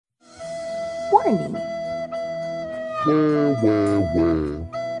corny.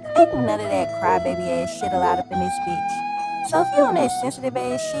 Ain't none of that crybaby ass shit allowed up in this bitch. So if you on that sensitive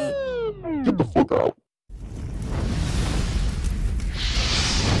ass shit, get the fuck out.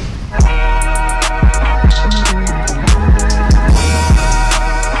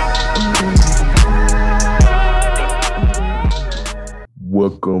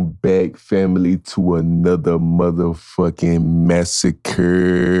 Welcome back, family, to another motherfucking massacre.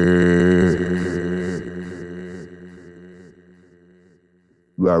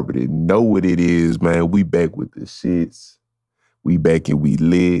 You already know what it is, man. We back with the shits. We back and we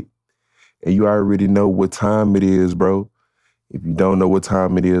lit. And you already know what time it is, bro. If you don't know what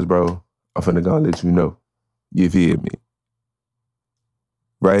time it is, bro, I'm finna go let you know. You feel me?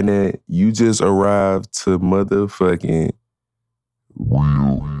 Right now, you just arrived to motherfucking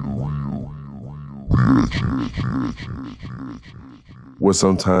where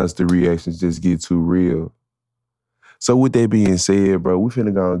sometimes the reactions just get too real. So with that being said, bro, we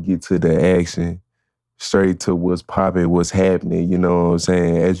finna go and get to the action, straight to what's popping, what's happening, you know what I'm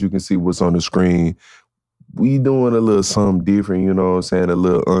saying? As you can see what's on the screen, we doing a little something different, you know what I'm saying? A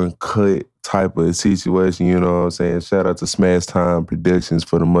little uncut type of situation, you know what I'm saying? Shout out to Smash Time Productions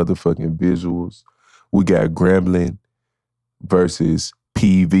for the motherfucking visuals. We got Grambling versus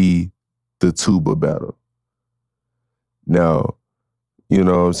PV, the Tuba battle. Now, you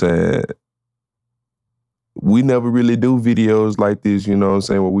know what I'm saying? We never really do videos like this, you know what I'm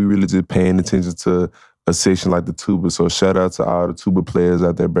saying, where we really just paying attention to a section like the tuba. So shout out to all the tuba players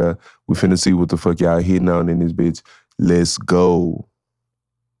out there, bro. We finna see what the fuck y'all hitting on in this bitch. Let's go.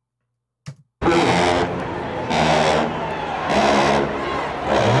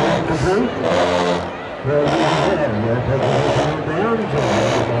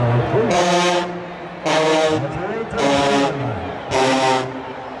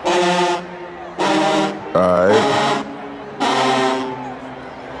 Alright.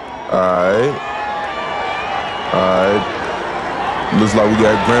 Looks like we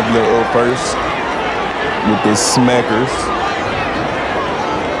got Grambling up first with the smackers.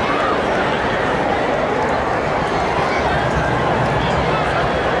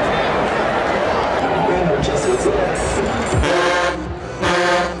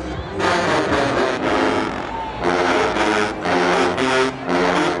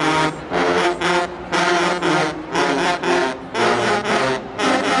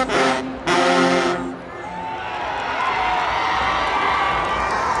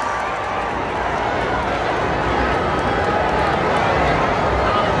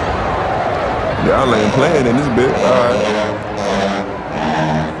 Y'all ain't playing in this bit. All right.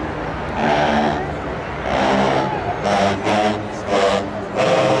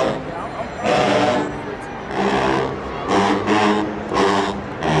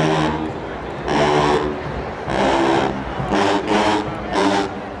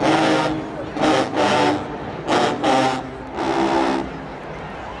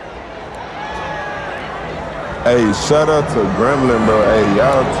 Hey, shout out to Grambling, bro. Hey,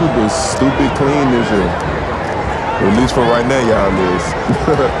 y'all Tuba stupid clean this year. At least for right now, y'all is.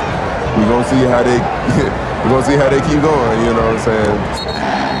 We gonna see how they keep going, you know what I'm saying?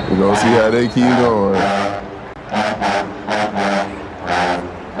 We gonna see how they keep going.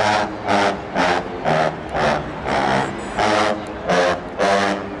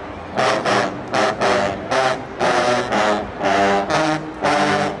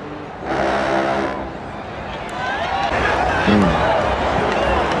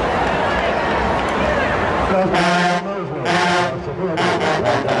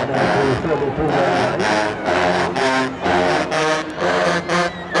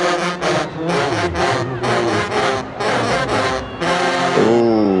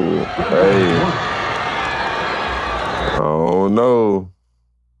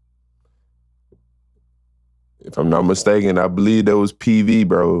 If I'm not mistaken, I believe that was PV,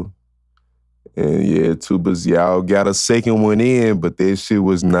 bro. And yeah, Tubas, y'all got a second one in, but that shit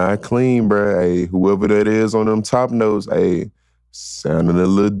was not clean, bro. Hey, whoever that is on them top notes, hey, sounding a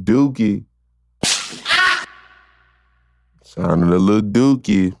little dookie. Sounding a little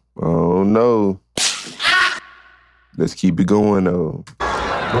dookie. I don't know. Let's keep it going, though.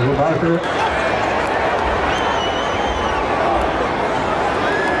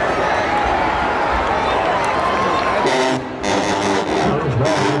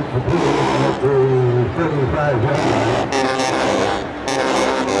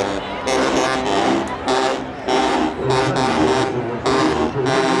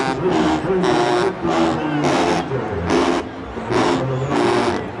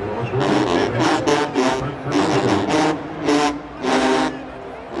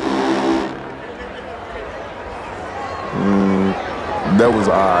 That was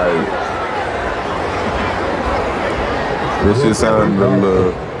alright. This shit sounded a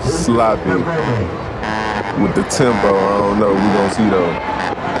little sloppy with the tempo. I don't know. We gonna see though.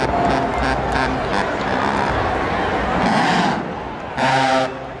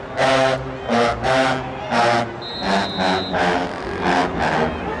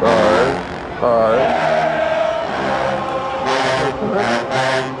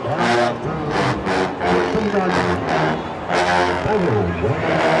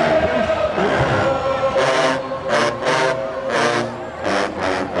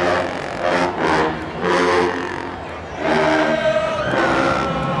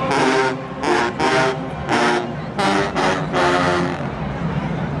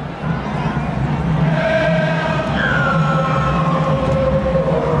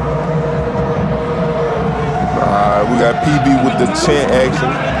 PB with the chant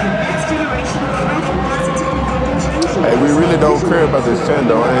action. Hey, we really don't care about this chant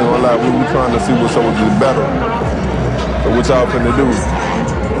though. I ain't gonna lie, we trying to see what's up with this battle. So what y'all finna do?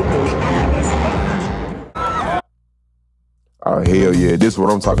 Oh hell yeah, this is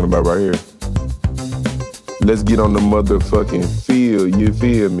what I'm talking about right here. Let's get on the motherfucking field, you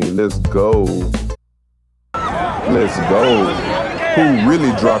feel me? Let's go. Let's go. Who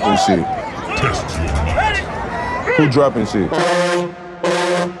really dropping shit? Who dropping shit?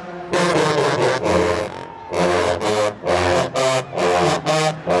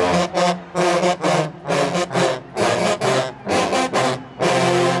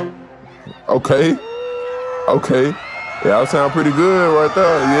 Okay. Okay. Yeah, that sound pretty good right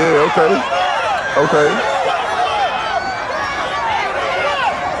there. Yeah, okay. Okay.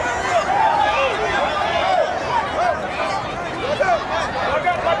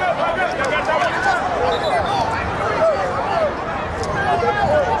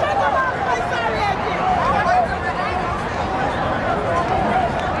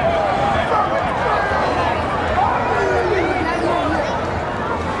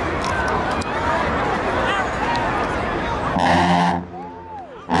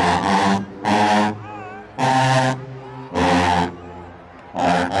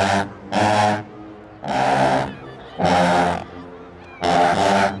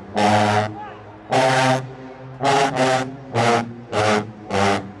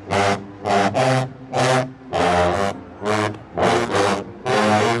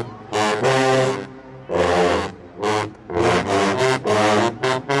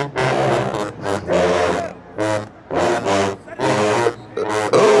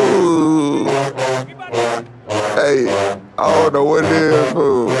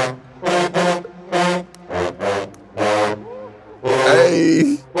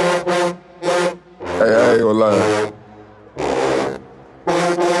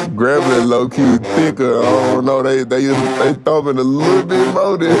 Grambling low-key thicker. I don't know, they thumping a little bit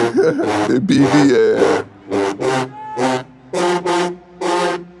more than PVAMU.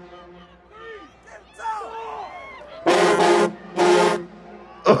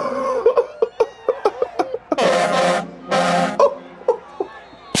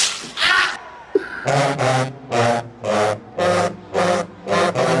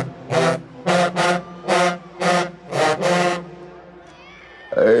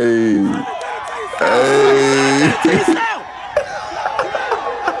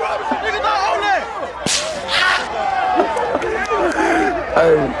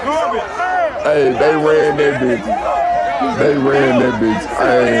 Hey, they ran that bitch. They ran that bitch. I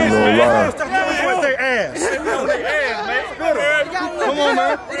ain't gonna lie. Come on,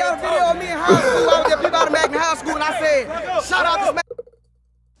 man. They got a video of me in high school. I was there, people out of Magna High School, and I said, shout out this man.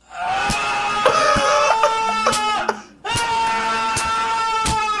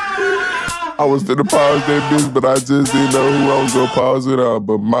 I was finna pause that bitch, but I just didn't know who I was gonna pause it on.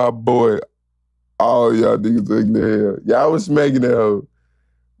 But my boy, all y'all niggas ugly hell. Y'all was smacking that hoe.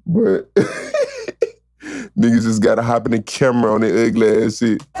 But niggas just gotta hop in the camera on that ugly ass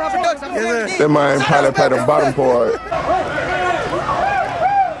shit. That man probably play the bottom part.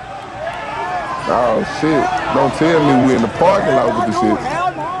 Oh shit. Don't tell me we in the parking lot with the shit.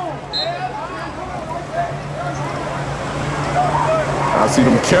 I see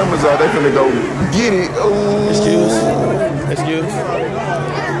them cameras out, they finna go get it. Ooh. Excuse.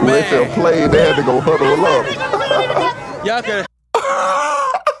 When they felt played, they had to go huddle up. Y'all can.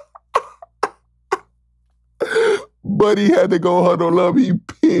 Buddy had to go huddle up. He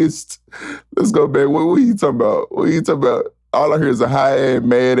pissed. Let's go back. What he talking about? What he talking about? All I hear is a high-ass,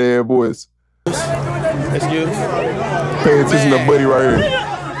 mad-ass voice. Excuse. Pay attention to Buddy right here.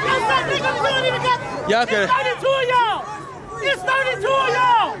 Y'all can. It's 32 of y'all. It's 32 of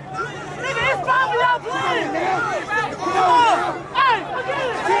y'all. Nigga, it's 5 of y'all playing. Come on. Hey,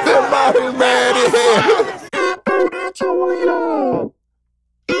 Everybody's mad as hell.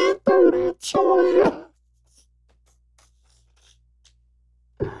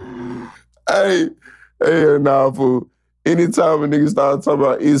 Hey, nah, fool. Anytime a nigga start talking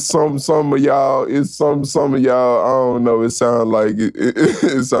about it's some of y'all, it's some of y'all, I don't know. It sound like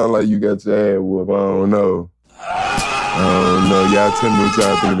it sound like you got your ass whooped. I don't know. Y'all tell me what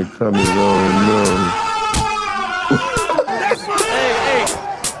y'all think in the comments. I don't know.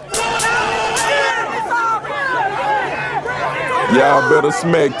 Y'all better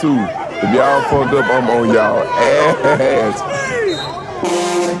smack too. If y'all fucked up, I'm on y'all ass.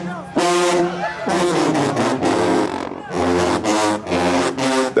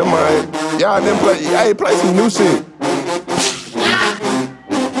 Y'all didn't play. Hey, play some new shit.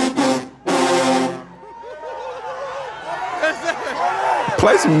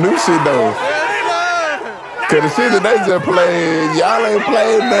 Play some new shit though. Cause the shit that they just played, y'all ain't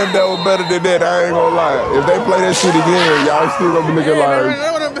played nothing that was better than that. I ain't gonna lie. If they play that shit again, y'all still gonna be looking like.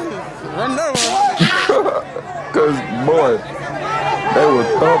 Cause boy, they was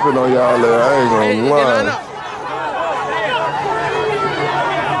thumping on y'all there. I ain't gonna lie.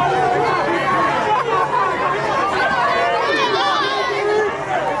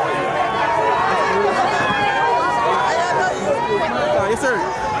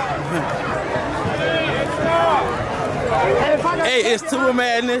 Hey, it's Tuba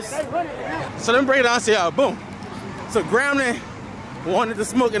madness. So let me break it down to y'all. Boom. So Grambling wanted to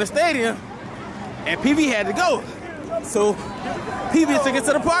smoke in the stadium, and PV had to go. So PV took it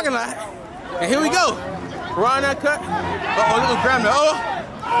to the parking lot, and here we go. We're on Uncut. Uh-oh, look at Grambling. Oh,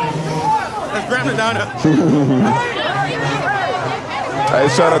 that's Grambling down there. Hey,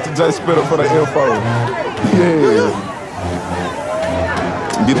 shout out to J Spitter for the info. Yeah.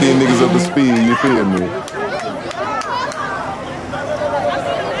 Get these niggas up to speed, you feel me?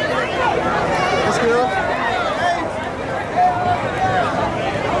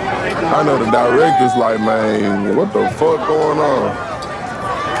 I know the director's like, man, what the fuck going on?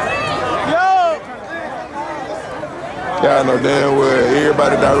 Y'all know damn well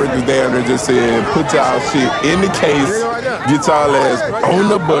everybody directors down there just said, put y'all shit in the case, get y'all ass on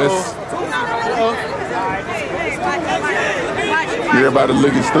the bus. Everybody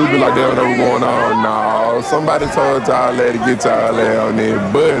looking stupid like they don't know what's going on. No, somebody told y'all that to get y'all ass on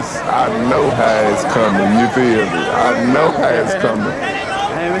that bus. I know how it's coming, you feel me? I know how it's coming.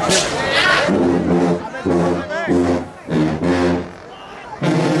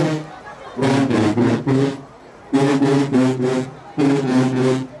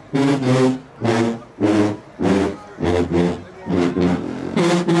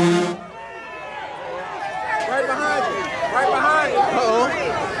 Right behind you. Right behind you. Uh-oh.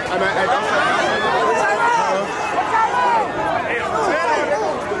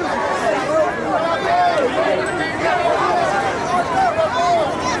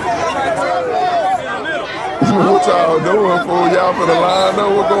 What y'all doing, fool? Y'all for the line know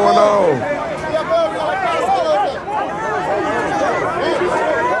what's going on?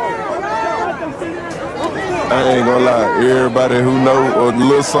 I ain't gonna lie, everybody who know or a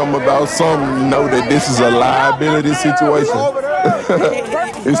little something about something know that this is a liability situation.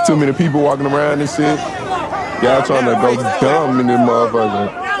 It's too many people walking around and shit. Y'all trying to go dumb in this motherfucker.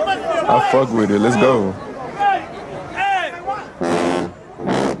 I fuck with it, let's go.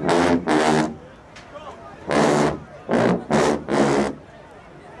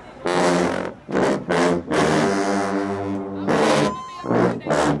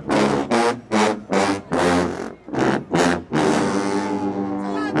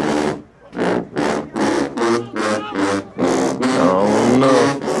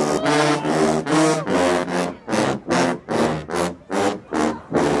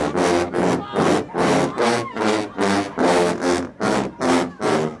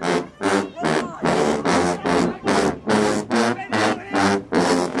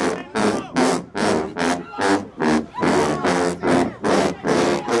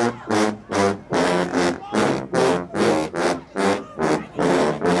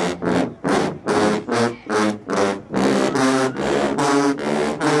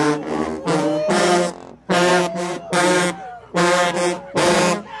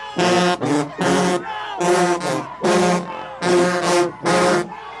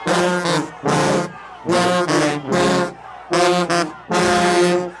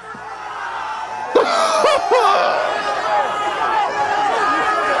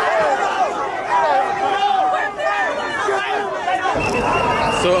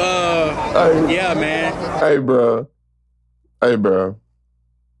 Yeah, man. Hey, bro.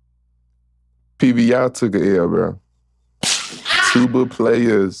 PV, y'all took an L, bro. Tuba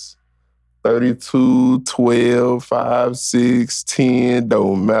players 32, 12, 5, 6, 10,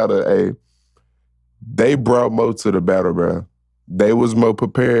 don't matter. Hey, they brought more to the battle, bro. They was more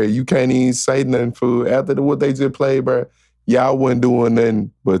prepared. You can't even say nothing, fool. After what they just played, bro, y'all wasn't doing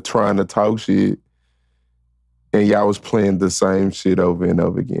nothing but trying to talk shit. And y'all was playing the same shit over and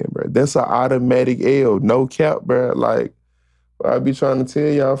over again, bro. That's an automatic L. No cap, bro. Like, I be trying to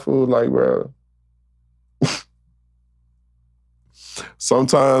tell y'all, fool, like, bro.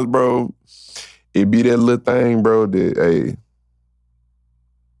 Sometimes, bro, it be that little thing, bro, that, hey,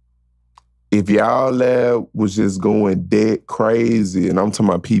 if y'all lab was just going dead crazy, and I'm talking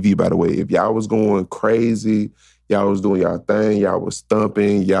about PV, by the way, if y'all was going crazy, y'all was doing y'all thing, y'all was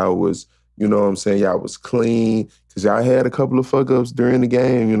thumping, y'all was, you know what I'm saying, y'all was clean, because y'all had a couple of fuck-ups during the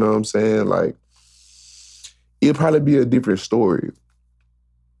game, you know what I'm saying? Like, it'd probably be a different story.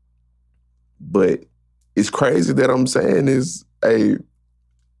 But it's crazy that I'm saying is, hey,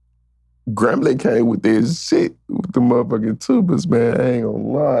 Grambling came with this shit with the motherfucking tubas, man. I ain't gonna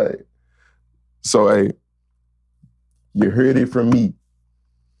lie. So, hey, you heard it from me.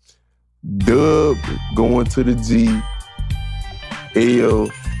 Dub going to the G, L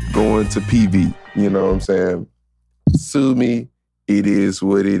going to PV. You know what I'm saying? Sue me, it is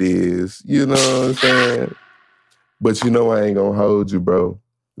what it is. You know what I'm saying? But you know I ain't gonna hold you, bro.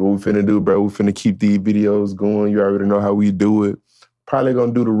 What we finna do, bro, we finna keep these videos going. You already know how we do it. Probably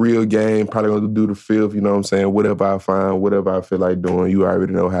gonna do the real game, probably gonna do the fifth, you know what I'm saying? Whatever I find, whatever I feel like doing, you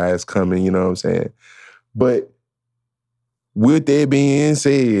already know how it's coming, you know what I'm saying? But with that being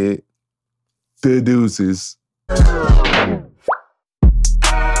said, the deuces.